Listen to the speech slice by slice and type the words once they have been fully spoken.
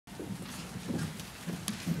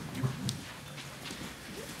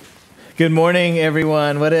Good morning,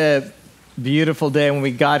 everyone. What a beautiful day. When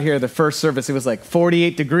we got here, the first service, it was like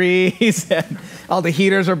 48 degrees, and all the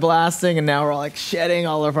heaters are blasting, and now we're all like shedding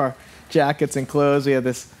all of our jackets and clothes. We have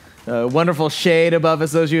this wonderful shade above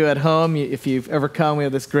us. Those of you at home, if you've ever come, we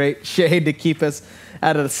have this great shade to keep us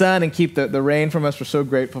out of the sun and keep the rain from us. We're so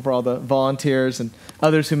grateful for all the volunteers and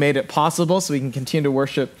others who made it possible so we can continue to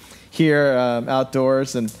worship here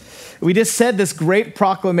outdoors. And we just said this great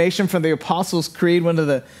proclamation from the Apostles' Creed, one of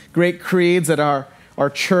the great creeds that our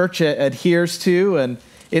church adheres to. And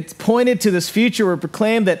it's pointed to this future. We're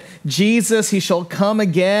proclaimed that Jesus, he shall come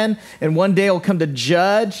again, and one day will come to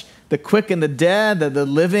judge the quick and the dead, the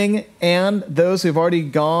living, and those who have already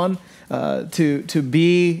gone to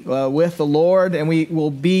be with the Lord, and we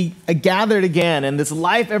will be gathered again, and this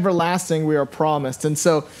life everlasting we are promised. And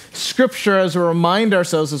so Scripture, as we remind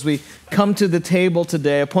ourselves as we come to the table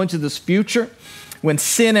today, points to this future when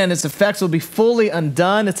sin and its effects will be fully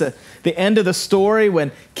undone. It's the end of the story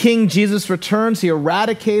when King Jesus returns. He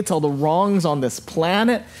eradicates all the wrongs on this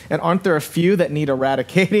planet, and aren't there a few that need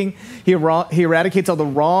eradicating? He eradicates all the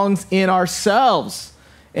wrongs in ourselves,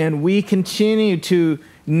 and we continue to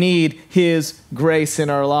need his grace in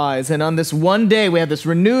our lives. And on this one day, we have this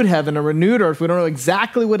renewed heaven, a renewed earth. We don't know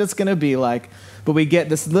exactly what it's going to be like, but we get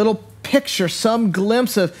this little picture, some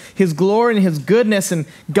glimpse of his glory and his goodness, and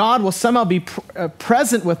God will somehow be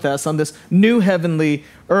present with us on this new heavenly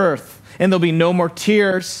earth. And there'll be no more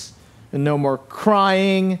tears and no more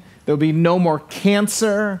crying. There'll be no more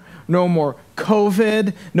cancer, no more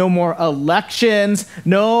COVID, no more elections,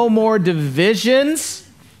 no more divisions.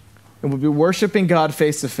 And we'll be worshiping God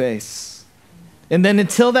face to face. And then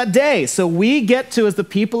until that day, so we get to, as the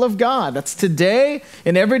people of God, that's today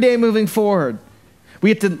and every day moving forward, we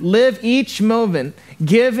have to live each moment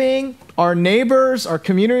giving our neighbors, our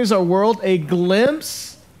communities, our world a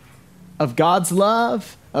glimpse of God's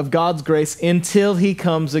love, of God's grace until he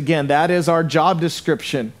comes again. That is our job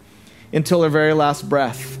description until our very last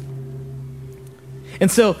breath. And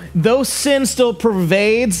so though sin still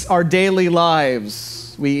pervades our daily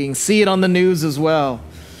lives, we can see it on the news as well,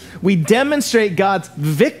 we demonstrate God's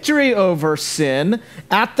victory over sin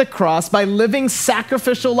at the cross by living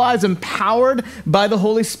sacrificial lives empowered by the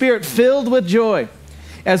Holy Spirit, filled with joy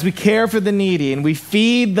as we care for the needy and we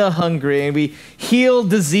feed the hungry and we heal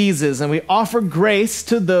diseases and we offer grace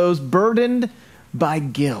to those burdened by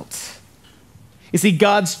guilt. You see,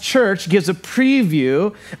 God's church gives a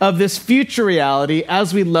preview of this future reality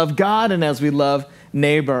as we love God and as we love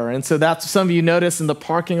neighbor. And so that's some of you noticed in the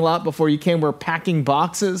parking lot before you came, we're packing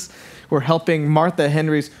boxes. We're helping Martha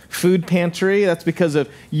Henry's food pantry. That's because of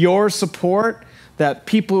your support, that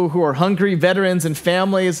people who are hungry, veterans and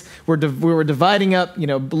families, we were dividing up,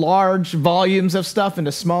 large volumes of stuff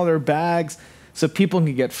into smaller bags so people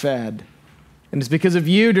can get fed. And it's because of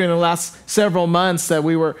you during the last several months that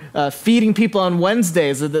we were feeding people on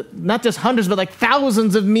Wednesdays. That not just hundreds, but like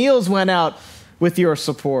thousands of meals went out with your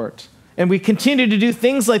support. And we continue to do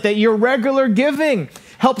things like that. Your regular giving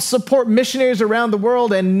helps support missionaries around the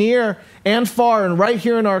world and near and far and right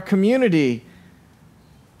here in our community.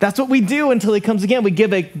 That's what we do until he comes again. We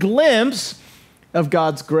give a glimpse of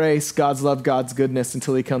God's grace, God's love, God's goodness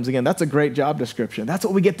until he comes again. That's a great job description. That's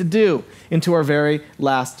what we get to do into our very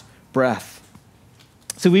last breath.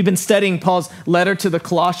 So we've been studying Paul's letter to the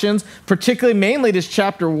Colossians, particularly mainly just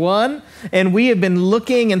chapter 1, and we have been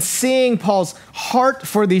looking and seeing Paul's heart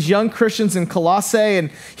for these young Christians in Colossae,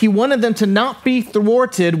 and he wanted them to not be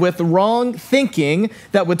thwarted with wrong thinking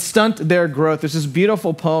that would stunt their growth. There's this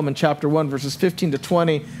beautiful poem in chapter 1, verses 15 to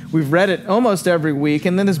 20. We've read it almost every week,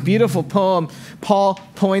 and then this beautiful poem, Paul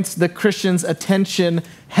points the Christians' attention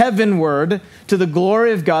heavenward to the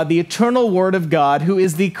glory of God, the eternal word of God, who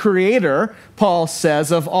is the creator, Paul says,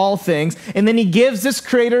 of all things. And then he gives this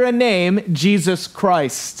creator a name, Jesus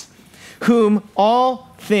Christ, whom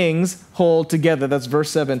all things hold together. That's verse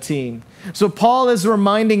 17. So Paul is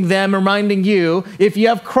reminding them, reminding you, if you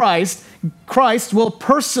have Christ, Christ will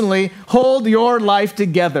personally hold your life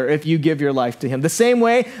together if you give your life to him. The same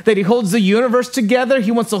way that he holds the universe together,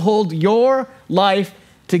 he wants to hold your life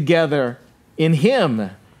together in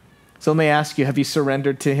him. So let me ask you, have you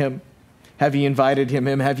surrendered to him? Have you invited him?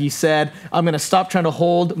 Have you said, I'm going to stop trying to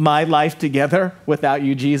hold my life together without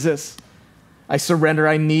you, Jesus? I surrender.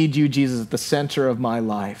 I need you, Jesus, at the center of my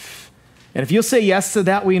life. And if you'll say yes to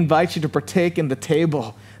that, we invite you to partake in the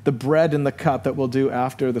table, the bread and the cup that we'll do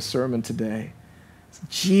after the sermon today.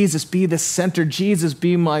 Jesus, be the center. Jesus,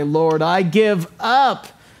 be my Lord. I give up.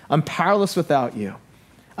 I'm powerless without you.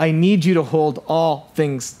 I need you to hold all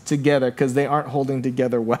things together because they aren't holding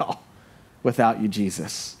together well without you,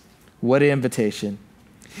 Jesus. What an invitation.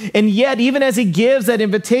 And yet, even as he gives that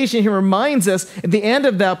invitation, he reminds us at the end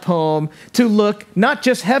of that poem to look not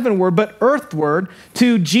just heavenward, but earthward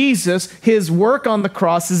to Jesus. His work on the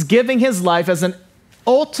cross is giving his life as an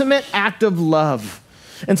ultimate act of love.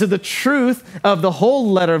 And so the truth of the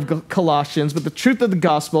whole letter of Colossians, but the truth of the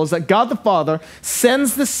gospel is that God the Father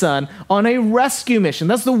sends the Son on a rescue mission.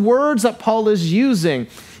 That's the words that Paul is using.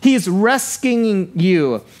 He is rescuing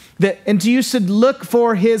you. And you should look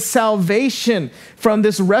for his salvation from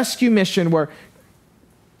this rescue mission. We're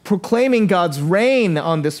proclaiming God's reign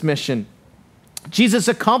on this mission. Jesus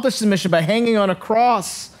accomplished the mission by hanging on a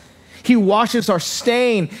cross. He washes our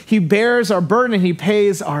stain. He bears our burden. He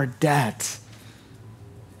pays our debt.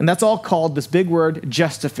 And that's all called this big word,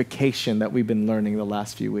 justification, that we've been learning the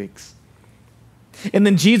last few weeks. And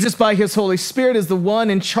then Jesus, by his Holy Spirit, is the one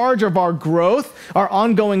in charge of our growth, our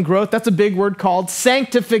ongoing growth. That's a big word called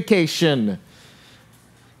sanctification.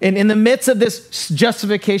 And in the midst of this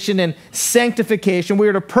justification and sanctification, we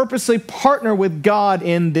are to purposely partner with God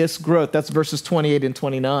in this growth. That's verses 28 and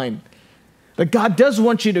 29. That God does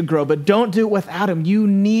want you to grow, but don't do it without him. You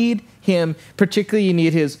need him, particularly you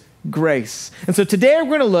need his grace. And so today we're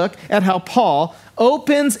going to look at how Paul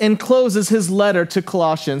opens and closes his letter to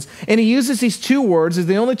Colossians. And he uses these two words. They're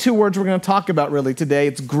the only two words we're going to talk about really today.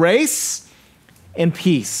 It's grace and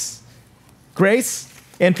peace. Grace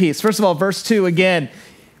and peace. First of all, verse 2 again.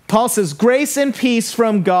 Paul says, grace and peace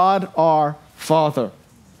from God our Father.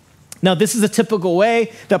 Now, this is a typical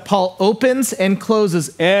way that Paul opens and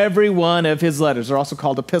closes every one of his letters. They're also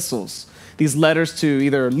called epistles. These letters to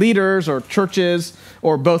either leaders or churches,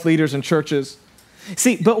 or both leaders and churches.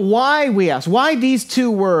 See, but why, we ask, why these two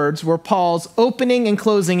words were Paul's opening and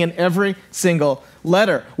closing in every single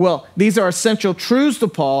letter? Well, these are essential truths to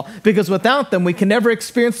Paul, because without them, we can never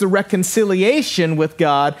experience the reconciliation with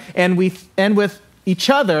God and with each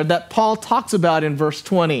other that Paul talks about in verse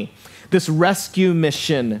 20. This rescue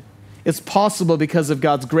mission is possible because of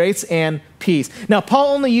God's grace and peace. Now,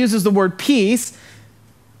 Paul only uses the word peace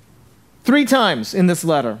 3 times in this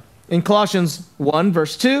letter. In Colossians 1,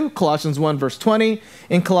 verse 2, Colossians 1, verse 20,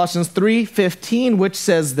 in Colossians 3:15, which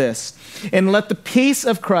says this, and let the peace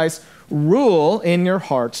of Christ rule in your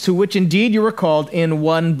hearts, to which indeed you were called in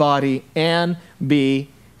one body, and be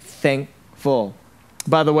thankful.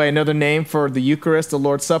 By the way, another name for the Eucharist, the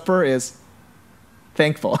Lord's Supper, is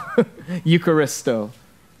thankful. Eucharisto,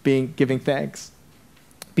 giving thanks.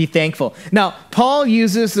 Be thankful. Now, Paul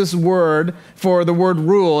uses this word for the word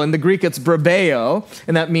rule. In the Greek, it's brabeo,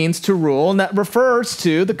 and that means to rule. And that refers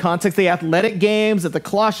to the context of the athletic games that the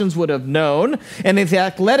Colossians would have known. And in the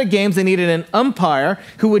athletic games, they needed an umpire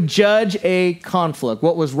who would judge a conflict.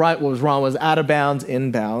 What was right, what was wrong, was out of bounds,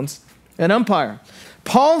 in bounds. An umpire.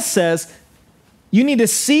 Paul says, you need to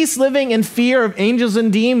cease living in fear of angels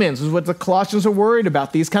and demons, is what the Colossians are worried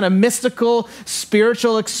about. These kind of mystical,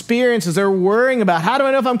 spiritual experiences they're worrying about. How do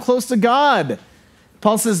I know if I'm close to God?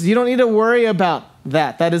 Paul says you don't need to worry about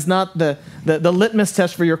that. That is not the litmus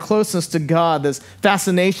test for your closeness to God, this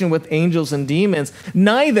fascination with angels and demons.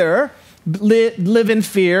 Neither live in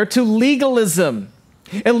fear to legalism.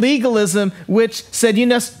 A legalism which said you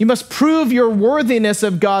must prove your worthiness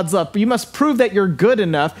of God's love. You must prove that you're good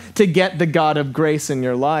enough to get the God of grace in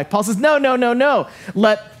your life. Paul says, no.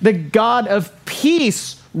 Let the God of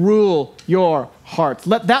peace rule your hearts.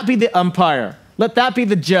 Let that be the umpire. Let that be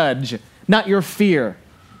the judge, not your fear.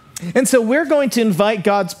 And so we're going to invite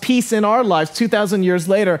God's peace in our lives 2,000 years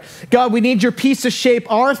later. God, we need your peace to shape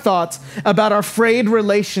our thoughts about our frayed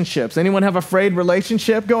relationships. Anyone have a frayed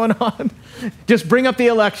relationship going on? Just bring up the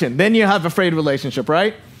election. Then you have a frayed relationship,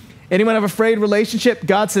 right? Anyone have a frayed relationship?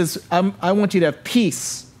 God says, I want you to have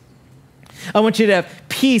peace. I want you to have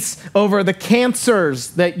peace over the cancers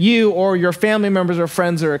that you or your family members or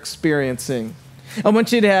friends are experiencing. I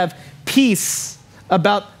want you to have peace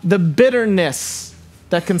about the bitterness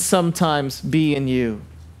that can sometimes be in you.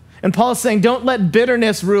 And Paul is saying, don't let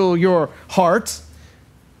bitterness rule your heart.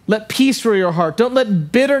 Let peace rule your heart. Don't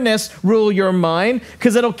let bitterness rule your mind,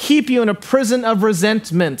 because it'll keep you in a prison of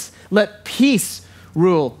resentment. Let peace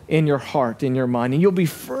rule in your heart, in your mind, and you'll be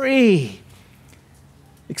free,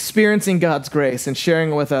 experiencing God's grace and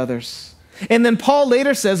sharing it with others. And then Paul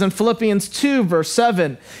later says in Philippians 2, verse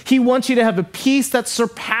 7, he wants you to have a peace that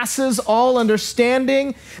surpasses all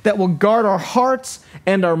understanding, that will guard our hearts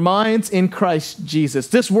and our minds in Christ Jesus.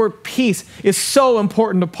 This word peace is so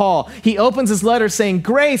important to Paul. He opens his letter saying,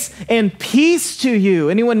 grace and peace to you.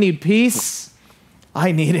 Anyone need peace?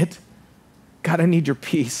 I need it. God, I need your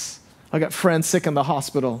peace. I got friends sick in the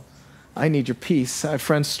hospital. I need your peace. I have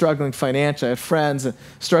friends struggling financially. I have friends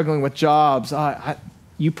struggling with jobs.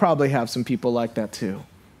 You probably have some people like that too.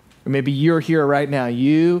 Or maybe you're here right now.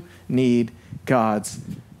 You need God's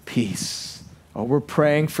peace. Oh, we're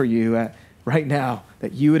praying for you right now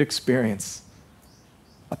that you would experience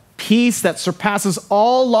a peace that surpasses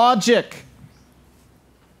all logic,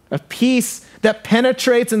 a peace that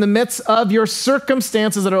penetrates in the midst of your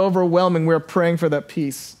circumstances that are overwhelming. We're praying for that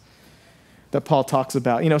peace that Paul talks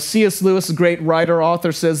about. C.S. Lewis, a great writer,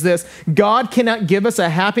 author, says this: God cannot give us a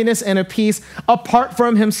happiness and a peace apart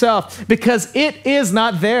from himself, because it is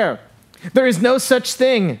not there. There is no such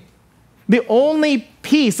thing. The only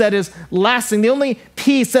peace that is lasting, the only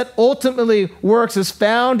peace that ultimately works is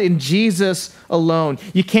found in Jesus alone.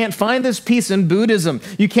 You can't find this peace in Buddhism.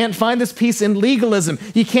 You can't find this peace in legalism.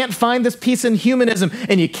 You can't find this peace in humanism.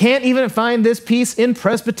 And you can't even find this peace in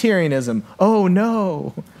Presbyterianism. Oh,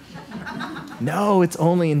 no. No, it's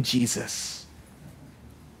only in Jesus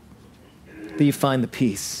that you find the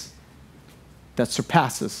peace that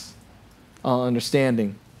surpasses all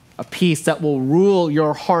understanding. A peace that will rule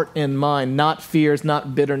your heart and mind, not fears,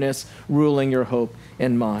 not bitterness, ruling your hope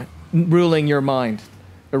and mind, ruling your mind,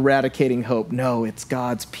 eradicating hope. No, it's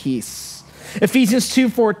God's peace. Ephesians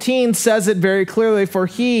 2:14 says it very clearly, for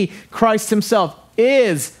he, Christ himself,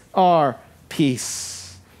 is our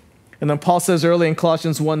peace. And then Paul says early in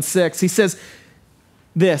Colossians 1:6, he says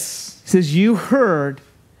this, he says, you heard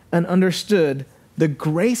and understood the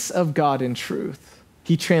grace of God in truth.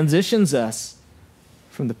 He transitions us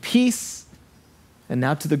from the peace and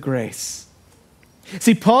now to the grace.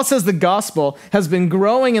 See, Paul says the gospel has been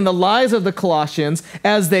growing in the lives of the Colossians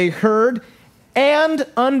as they heard and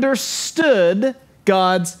understood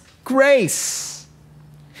God's grace.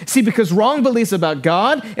 See, because wrong beliefs about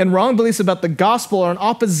God and wrong beliefs about the gospel are in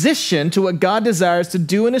opposition to what God desires to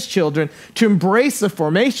do in his children, to embrace the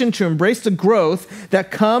formation, to embrace the growth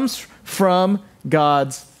that comes from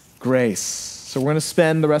God's grace. So we're going to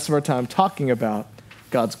spend the rest of our time talking about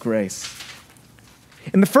God's grace.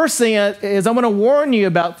 And the first thing is I want to warn you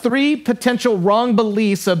about 3 potential wrong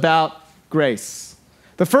beliefs about grace.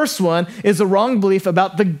 The first one is a wrong belief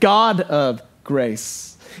about the God of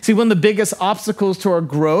grace. See, one of the biggest obstacles to our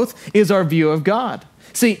growth is our view of God.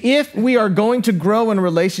 See, if we are going to grow in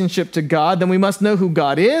relationship to God, then we must know who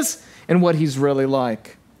God is and what he's really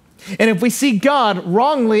like. And if we see God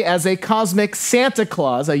wrongly as a cosmic Santa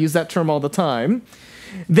Claus, I use that term all the time,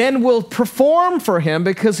 then we'll perform for him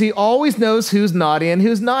because he always knows who's naughty and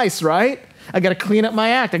who's nice, right? I got to clean up my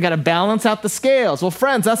act. I got to balance out the scales. Well,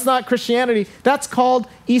 friends, that's not Christianity. That's called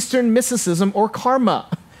Eastern mysticism or karma.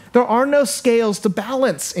 There are no scales to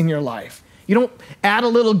balance in your life. You don't add a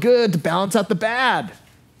little good to balance out the bad.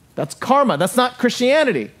 That's karma. That's not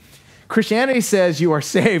Christianity. Christianity says you are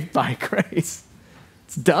saved by grace.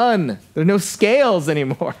 It's done. There are no scales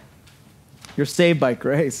anymore. You're saved by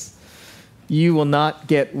grace. You will not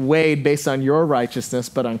get weighed based on your righteousness,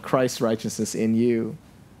 but on Christ's righteousness in you.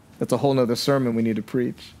 That's a whole nother sermon we need to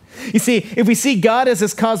preach. You see, if we see God as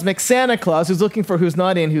this cosmic Santa Claus who's looking for who's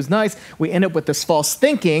naughty and who's nice, we end up with this false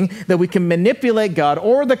thinking that we can manipulate God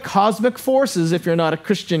or the cosmic forces, if you're not a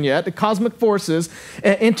Christian yet, the cosmic forces,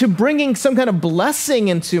 into bringing some kind of blessing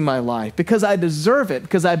into my life because I deserve it,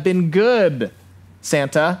 because I've been good,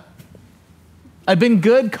 Santa. I've been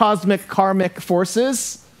good, cosmic karmic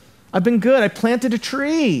forces. I've been good. I planted a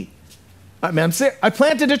tree. I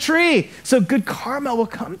planted a tree, so good karma will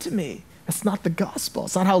come to me. That's not the gospel.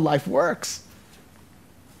 It's not how life works.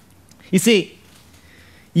 You see,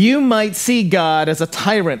 you might see God as a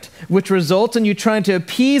tyrant, which results in you trying to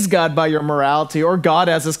appease God by your morality, or God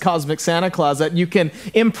as this cosmic Santa Claus that you can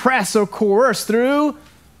impress or coerce through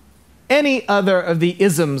any other of the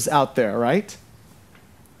isms out there, right?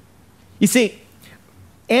 You see,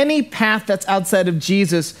 any path that's outside of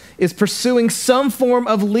Jesus is pursuing some form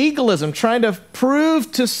of legalism, trying to prove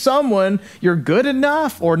to someone you're good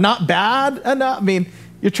enough or not bad enough. I mean,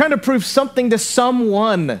 you're trying to prove something to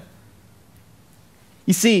someone.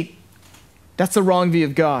 You see, that's the wrong view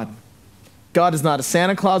of God. God is not a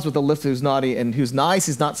Santa Claus with a list who's naughty and who's nice.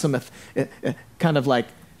 He's not some kind of like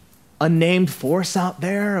unnamed force out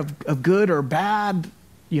there of good or bad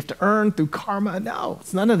you have to earn through karma. No,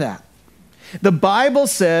 it's none of that. The Bible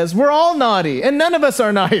says we're all naughty and none of us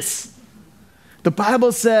are nice. The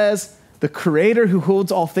Bible says the creator who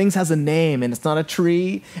holds all things has a name, and it's not a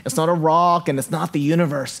tree, it's not a rock, and it's not the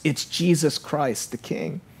universe. It's Jesus Christ, the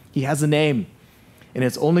King. He has a name, and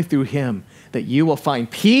it's only through him that you will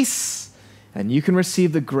find peace and you can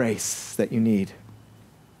receive the grace that you need.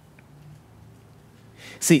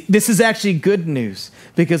 See, this is actually good news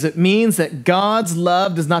because it means that God's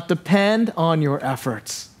love does not depend on your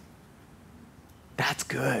efforts. That's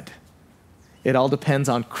good. It all depends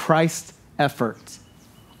on Christ's effort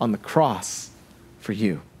on the cross for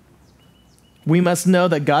you. We must know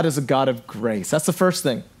that God is a God of grace. That's the first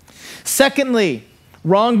thing. Secondly,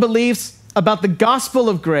 wrong beliefs about the gospel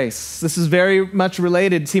of grace. This is very much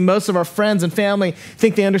related. See, most of our friends and family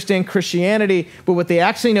think they understand Christianity, but what they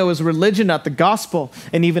actually know is religion, not the gospel.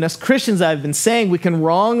 And even as Christians, I've been saying, we can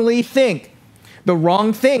wrongly think the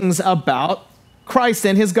wrong things about Christ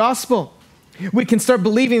and his gospel. We can start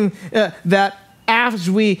believing that as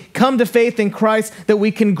we come to faith in Christ, that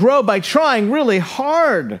we can grow by trying really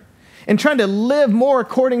hard and trying to live more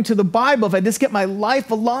according to the Bible. If I just get my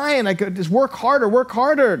life aligned, I could just work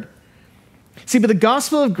harder. See, but the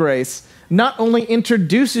gospel of grace not only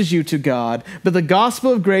introduces you to God, but the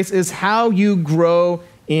gospel of grace is how you grow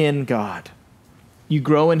in God. You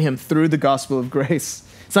grow in him through the gospel of grace.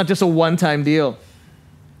 It's not just a one-time deal.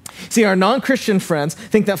 See, our non-Christian friends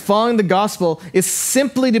think that following the gospel is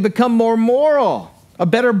simply to become more moral, a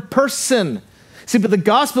better person. See, but the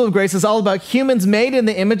gospel of grace is all about humans made in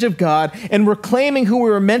the image of God and reclaiming who we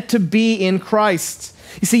were meant to be in Christ.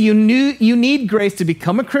 You see, you need grace to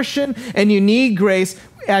become a Christian, and you need grace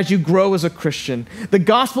as you grow as a Christian. The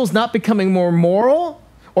gospel is not becoming more moral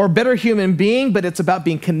or a better human being, but it's about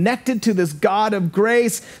being connected to this God of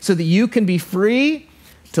grace so that you can be free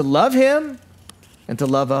to love him and to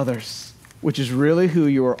love others, which is really who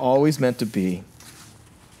you are always meant to be.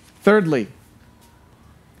 Thirdly,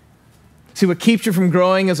 see, what keeps you from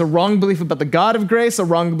growing is a wrong belief about the God of grace, a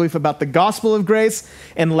wrong belief about the gospel of grace,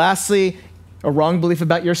 and lastly, a wrong belief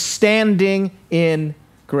about your standing in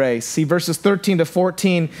grace. See, verses 13 to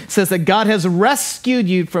 14 says that God has rescued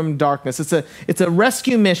you from darkness. It's a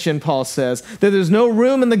rescue mission, Paul says, that there's no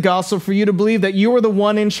room in the gospel for you to believe that you are the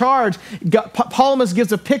one in charge. Paul almost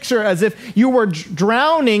gives a picture as if you were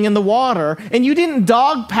drowning in the water and you didn't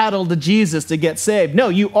dog paddle to Jesus to get saved. No,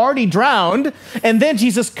 you already drowned, and then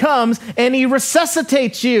Jesus comes and he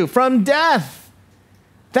resuscitates you from death.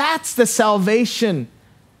 That's the salvation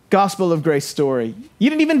gospel of grace story. You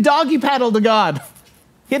didn't even doggy paddle to God.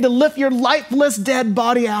 He had to lift your lifeless dead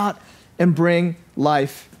body out and bring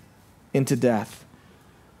life into death.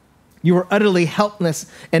 You were utterly helpless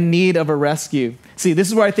and need of a rescue. See, this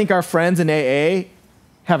is where I think our friends in AA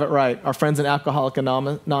have it right. Our friends in Alcoholics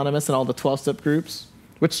Anonymous and all the 12-step groups,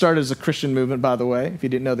 which started as a Christian movement, by the way, if you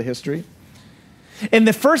didn't know the history. And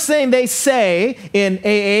the first thing they say in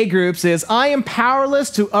AA groups is, I am powerless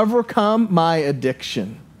to overcome my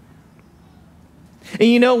addiction. And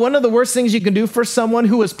you know, one of the worst things you can do for someone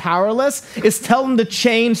who is powerless is tell them to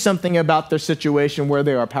change something about their situation where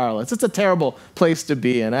they are powerless. It's a terrible place to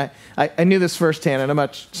be in. I knew this firsthand at a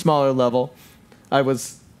much smaller level. I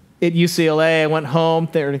was at UCLA. I went home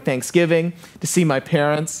during Thanksgiving to see my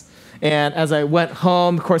parents. And as I went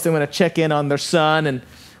home, of course, they went to check in on their son, and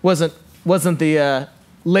wasn't the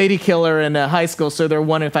lady killer in high school, so they're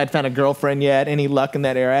wondering if I'd found a girlfriend yet, any luck in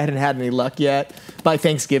that area. I hadn't had any luck yet. By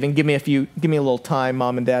Thanksgiving, give me a little time,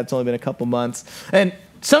 Mom and Dad. It's only been a couple months. And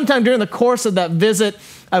sometime during the course of that visit,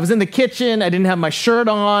 I was in the kitchen. I didn't have my shirt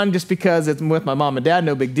on just because it's with my mom and dad,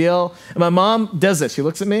 no big deal. And my mom does this. She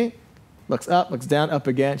looks at me, looks up, looks down, up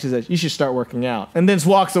again. She says, you should start working out. And then just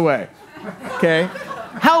walks away. Okay?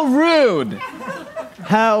 How rude.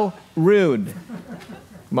 How rude,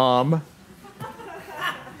 Mom.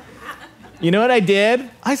 You know what I did?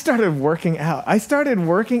 I started working out.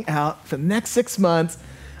 For the next 6 months.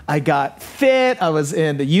 I got fit. I was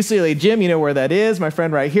in the UCLA gym. You know where that is. My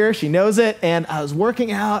friend right here, she knows it. And I was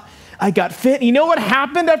working out. I got fit. You know what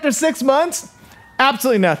happened after 6 months?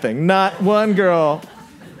 Absolutely nothing. Not one girl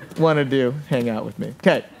wanted to hang out with me.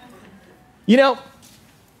 Okay. You know,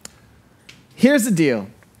 here's the deal.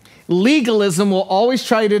 Legalism will always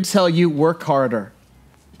try to tell you work harder.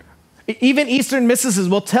 Even Eastern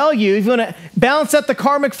mysticism will tell you, if you want to balance out the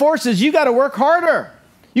karmic forces, you got to work harder.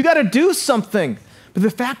 You got to do something. But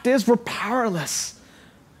the fact is, we're powerless.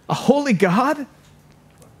 A holy God,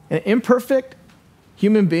 an imperfect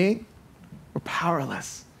human being, we're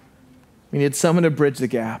powerless. We need someone to bridge the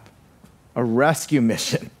gap, a rescue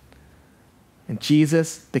mission. And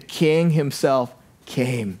Jesus, the King himself,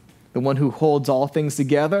 came. The one who holds all things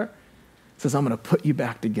together, says, I'm going to put you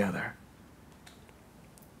back together.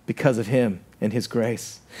 Because of him and his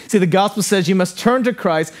grace. See, the gospel says you must turn to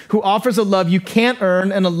Christ, who offers a love you can't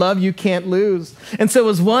earn and a love you can't lose. And so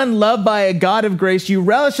as one loved by a God of grace, you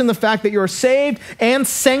relish in the fact that you are saved and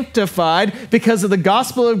sanctified because of the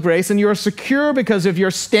gospel of grace, and you are secure because of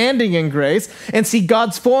your standing in grace. And see,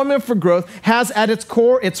 God's formula for growth has at its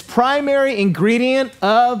core its primary ingredient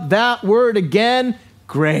of that word again,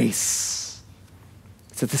 grace.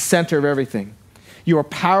 It's at the center of everything. You are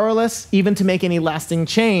powerless even to make any lasting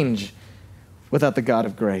change without the God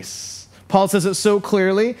of grace. Paul says it so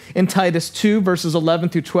clearly in Titus 2, verses 11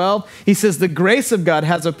 through 12. He says, the grace of God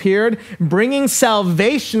has appeared, bringing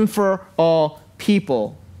salvation for all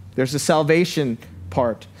people. There's the salvation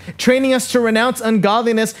part. Training us to renounce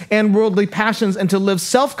ungodliness and worldly passions and to live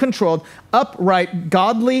self-controlled, upright,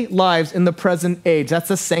 godly lives in the present age. That's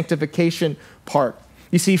the sanctification part.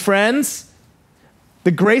 You see, friends,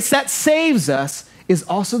 the grace that saves us is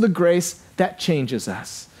also the grace that changes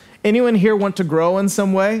us. Anyone here want to grow in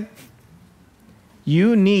some way?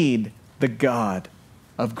 You need the God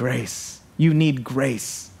of grace. You need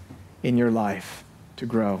grace in your life to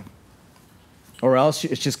grow. Or else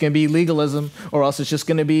it's just going to be legalism, or else it's just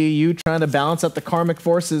going to be you trying to balance out the karmic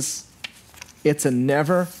forces. It's a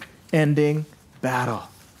never-ending battle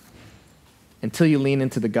until you lean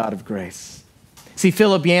into the God of grace. See,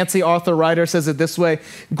 Philip Yancey, author, writer, says it this way: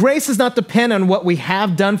 grace does not depend on what we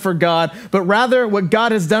have done for God, but rather what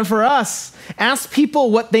God has done for us. Ask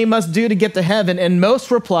people what they must do to get to heaven, and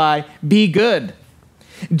most reply, be good.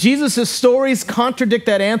 Jesus' stories contradict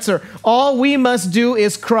that answer. All we must do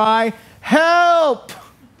is cry, help!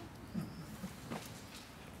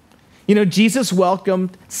 You know, Jesus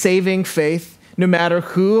welcomed saving faith no matter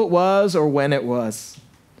who it was or when it was.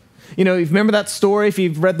 You know, you remember that story, if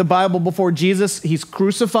you've read the Bible before, Jesus, he's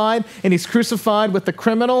crucified, and he's crucified with the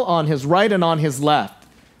criminal on his right and on his left.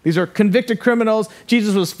 These are convicted criminals.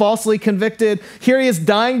 Jesus was falsely convicted. Here he is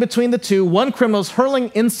dying between the two. One criminal is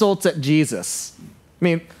hurling insults at Jesus. I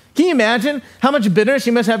mean, can you imagine how much bitterness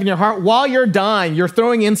you must have in your heart? While you're dying, you're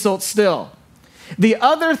throwing insults still. The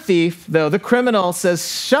other thief, though, the criminal, says,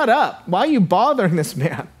 shut up. Why are you bothering this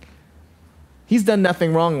man? He's done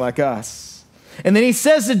nothing wrong like us. And then he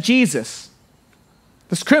says to Jesus,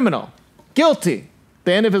 this criminal, guilty, at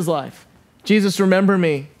the end of his life, Jesus, remember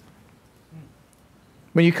me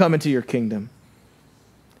when you come into your kingdom.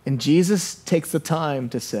 And Jesus takes the time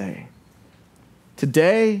to say,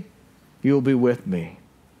 today you will be with me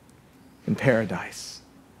in paradise.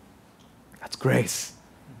 That's grace.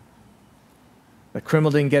 The criminal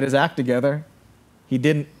didn't get his act together. He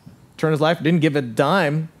didn't turn his life, didn't give a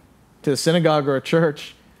dime to a synagogue or a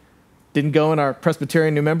church. Didn't go in our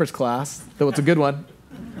Presbyterian new members class, though it's a good one.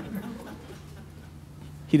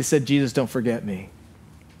 He just said, Jesus, don't forget me.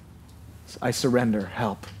 I surrender,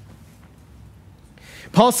 help.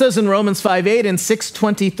 Paul says in Romans 5:8 and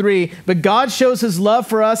 6:23, but God shows his love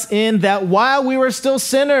for us in that while we were still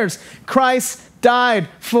sinners, Christ died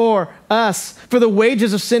for us. For the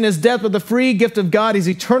wages of sin is death, but the free gift of God is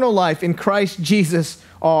eternal life in Christ Jesus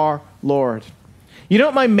our Lord. You know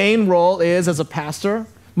what my main role is as a pastor?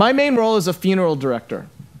 My main role is a funeral director,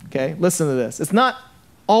 okay? Listen to this. It's not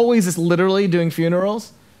always just literally doing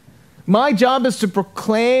funerals. My job is to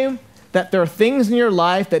proclaim that there are things in your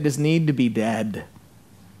life that just need to be dead.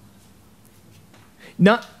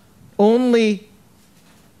 Not only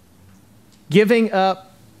giving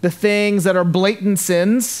up the things that are blatant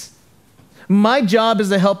sins. My job is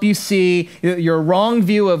to help you see that your wrong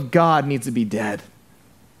view of God needs to be dead.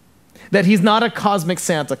 That he's not a cosmic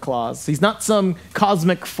Santa Claus. He's not some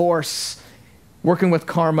cosmic force working with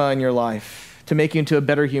karma in your life to make you into a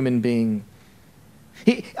better human being.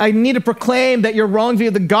 I need to proclaim that your wrong view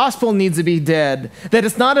of the gospel needs to be dead. That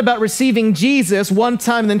it's not about receiving Jesus one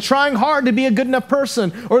time and then trying hard to be a good enough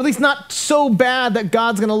person, or at least not so bad that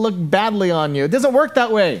God's going to look badly on you. It doesn't work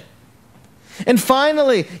that way. And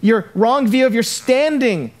finally, your wrong view of your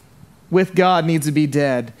standing with God needs to be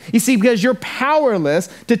dead. You see, because you're powerless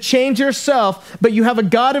to change yourself, but you have a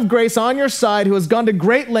God of grace on your side who has gone to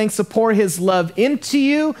great lengths to pour his love into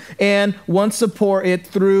you and wants to pour it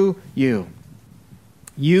through you.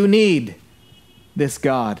 You need this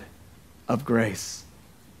God of grace.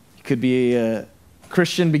 You could be a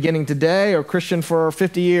Christian beginning today or Christian for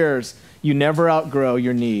 50 years. You never outgrow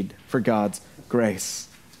your need for God's grace.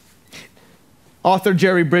 Author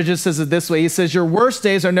Jerry Bridges says it this way. He says, your worst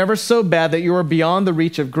days are never so bad that you are beyond the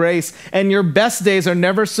reach of grace, and your best days are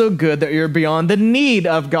never so good that you're beyond the need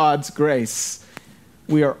of God's grace.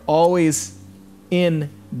 We are always in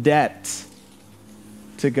debt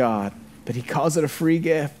to God, but he calls it a free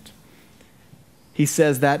gift. He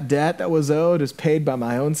says that debt that was owed is paid by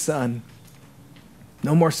my own son.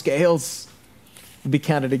 No more scales will be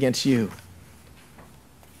counted against you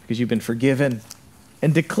because you've been forgiven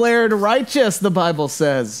and declared righteous, the Bible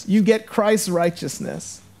says. You get Christ's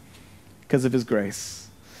righteousness because of his grace.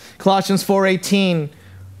 Colossians 4:18,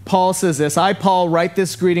 Paul says this, I, Paul, write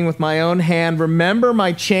this greeting with my own hand. Remember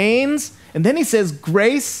my chains. And then he says,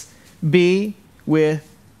 grace be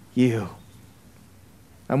with you.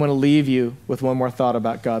 I'm going to leave you with one more thought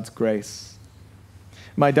about God's grace.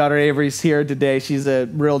 My daughter Avery's here today. She's a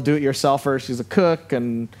real do-it-yourselfer. She's a cook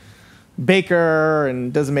and baker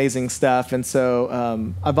and does amazing stuff. And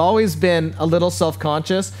so I've always been a little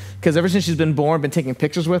self-conscious because ever since she's been born, I've been taking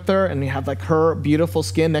pictures with her, and we have like her beautiful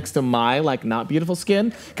skin next to my like not beautiful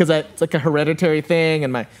skin because it's like a hereditary thing,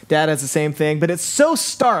 and my dad has the same thing. But it's so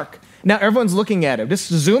stark. Now everyone's looking at it.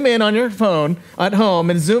 Just zoom in on your phone at home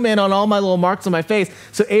and zoom in on all my little marks on my face.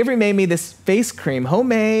 So Avery made me this face cream,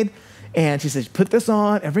 homemade, and she said, put this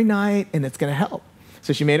on every night and it's gonna help.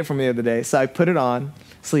 So she made it for me the other day. So I put it on,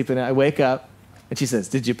 sleep in it. I wake up and she says,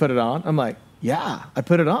 did you put it on? I'm like, yeah, I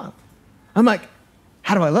put it on. I'm like,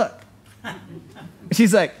 how do I look?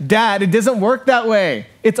 She's like, Dad, it doesn't work that way.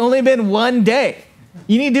 It's only been one day.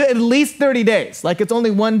 You need to do it at least 30 days. Like it's only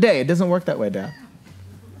one day. It doesn't work that way, Dad.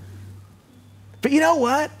 But you know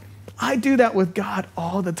what? I do that with God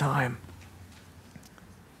all the time.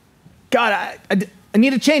 God, I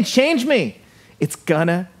need to change. Change me. It's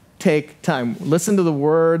gonna take time. Listen to the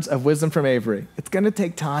words of wisdom from Avery. It's gonna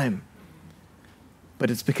take time. But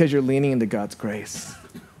it's because you're leaning into God's grace.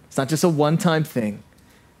 It's not just a one-time thing.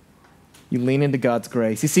 You lean into God's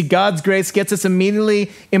grace. You see, God's grace gets us immediately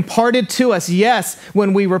imparted to us. Yes,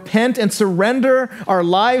 when we repent and surrender our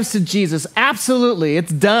lives to Jesus. Absolutely,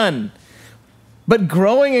 it's done. But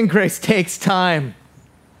growing in grace takes time.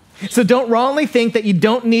 So don't wrongly think that you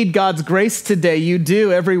don't need God's grace today. You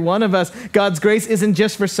do, every one of us. God's grace isn't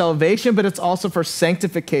just for salvation, but it's also for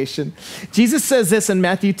sanctification. Jesus says this in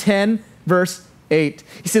Matthew 10, verse 8.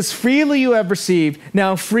 He says, freely you have received,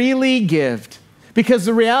 now freely give. Because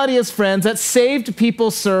the reality is, friends, that saved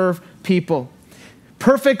people serve people.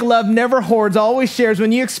 Perfect love never hoards, always shares.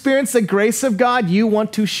 When you experience the grace of God, you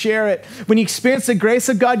want to share it. When you experience the grace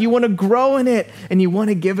of God, you want to grow in it and you want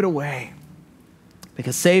to give it away.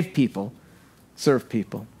 Because saved people serve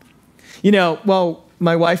people. You know, well,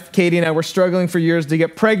 my wife, Katie, and I were struggling for years to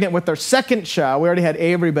get pregnant with our second child. We already had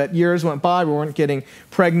Avery, but years went by, we weren't getting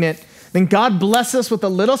pregnant. Then God blessed us with a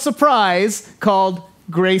little surprise called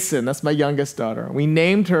Grayson. That's my youngest daughter. We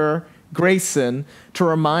named her Grayson to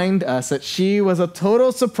remind us that she was a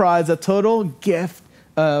total surprise, a total gift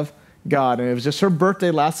of God. And it was just her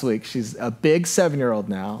birthday last week. She's a big 7-year-old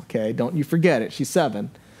now, okay? Don't you forget it. She's 7.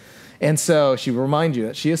 And so she will remind you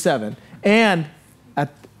that she is 7. And at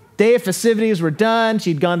the day of festivities were done.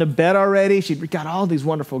 She'd gone to bed already. She'd got all these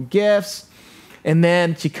wonderful gifts. And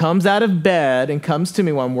then she comes out of bed and comes to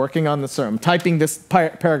me while I'm working on the sermon. I'm typing this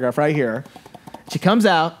paragraph right here. She comes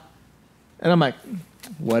out, and I'm like,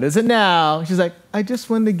 what is it now? She's like, I just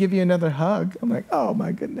wanted to give you another hug. I'm like, oh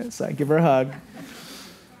my goodness. I give her a hug.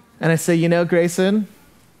 And I say, you know, Grayson,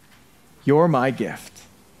 you're my gift.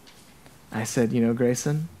 I said, you know,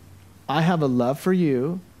 Grayson, I have a love for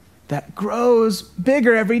you that grows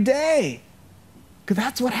bigger every day. Because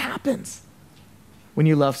that's what happens when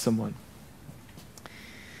you love someone.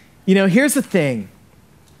 You know, here's the thing.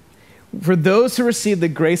 For those who receive the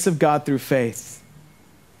grace of God through faith,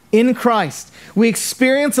 in Christ, we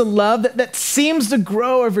experience a love that seems to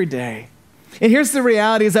grow every day. And here's the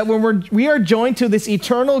reality is that when we are joined to this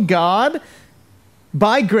eternal God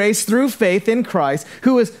by grace through faith in Christ,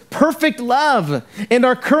 who is perfect love, and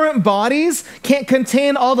our current bodies can't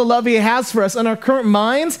contain all the love he has for us, and our current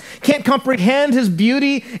minds can't comprehend his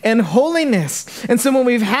beauty and holiness. And so when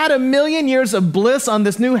we've had 1,000,000 years of bliss on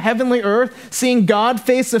this new heavenly earth, seeing God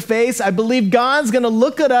face to face, I believe God's going to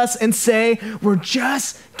look at us and say, we're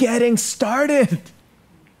just getting started.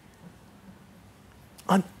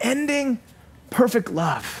 Unending perfect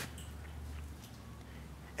love.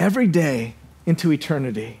 Every day into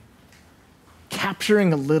eternity,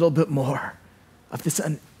 capturing a little bit more of this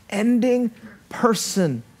unending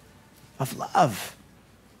person of love,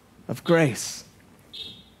 of grace,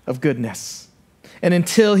 of goodness. And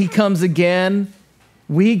until he comes again,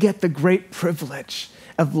 we get the great privilege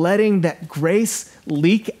of letting that grace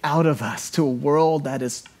leak out of us to a world that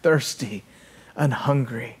is thirsty and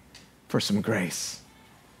hungry for some grace.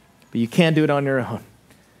 But you can't do it on your own.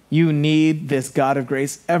 You need this God of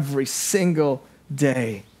grace every single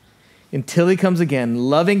day until he comes again,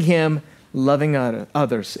 loving him, loving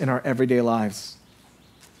others in our everyday lives.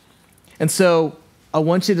 And so I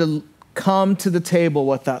want you to come to the table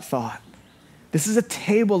with that thought. This is a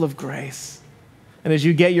table of grace. And as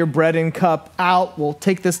you get your bread and cup out, we'll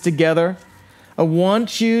take this together. I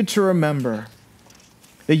want you to remember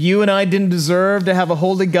that you and I didn't deserve to have a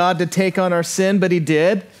holy God to take on our sin, but he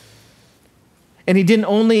did. And he didn't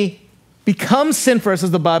only become sin for us, as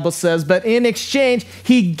the Bible says, but in exchange,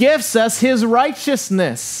 he gifts us his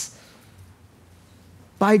righteousness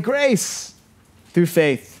by grace through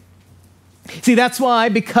faith. See, that's why,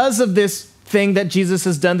 because of this thing that Jesus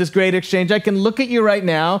has done, this great exchange, I can look at you right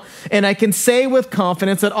now and I can say with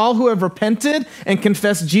confidence that all who have repented and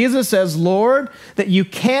confessed Jesus as Lord, that you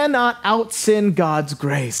cannot out-sin God's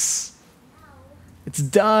grace. It's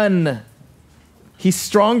done. He's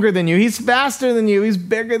stronger than you. He's faster than you. He's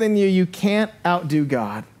bigger than you. You can't outdo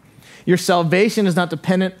God. Your salvation is not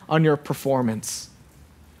dependent on your performance.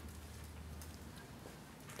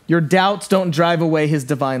 Your doubts don't drive away his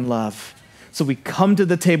divine love. So we come to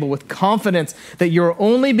the table with confidence that you're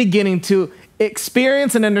only beginning to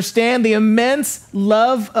experience and understand the immense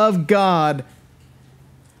love of God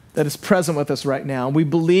that is present with us right now. We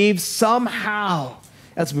believe somehow,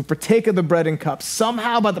 as we partake of the bread and cup,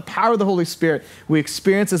 somehow by the power of the Holy Spirit, we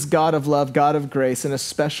experience this God of love, God of grace in a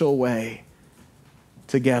special way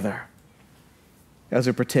together as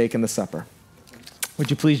we partake in the supper. Would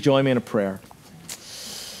you please join me in a prayer?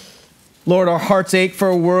 Lord, our hearts ache for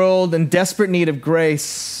a world in desperate need of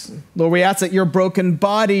grace. Lord, we ask that your broken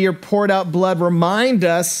body, your poured out blood, remind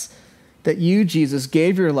us that you, Jesus,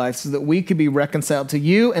 gave your life so that we could be reconciled to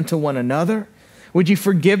you and to one another. Would you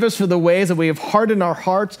forgive us for the ways that we have hardened our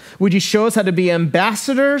hearts? Would you show us how to be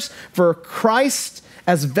ambassadors for Christ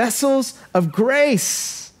as vessels of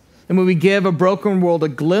grace? And would we give a broken world a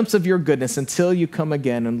glimpse of your goodness until you come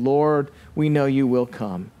again? And Lord, we know you will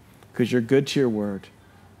come because you're good to your word.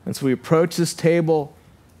 And so we approach this table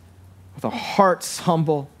with our hearts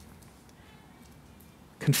humble,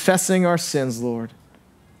 confessing our sins, Lord.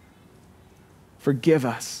 Forgive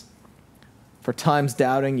us for times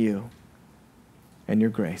doubting you and your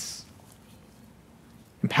grace.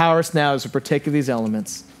 Empower us now as we partake of these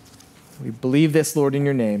elements. We believe this, Lord, in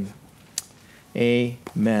your name.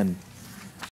 Amen.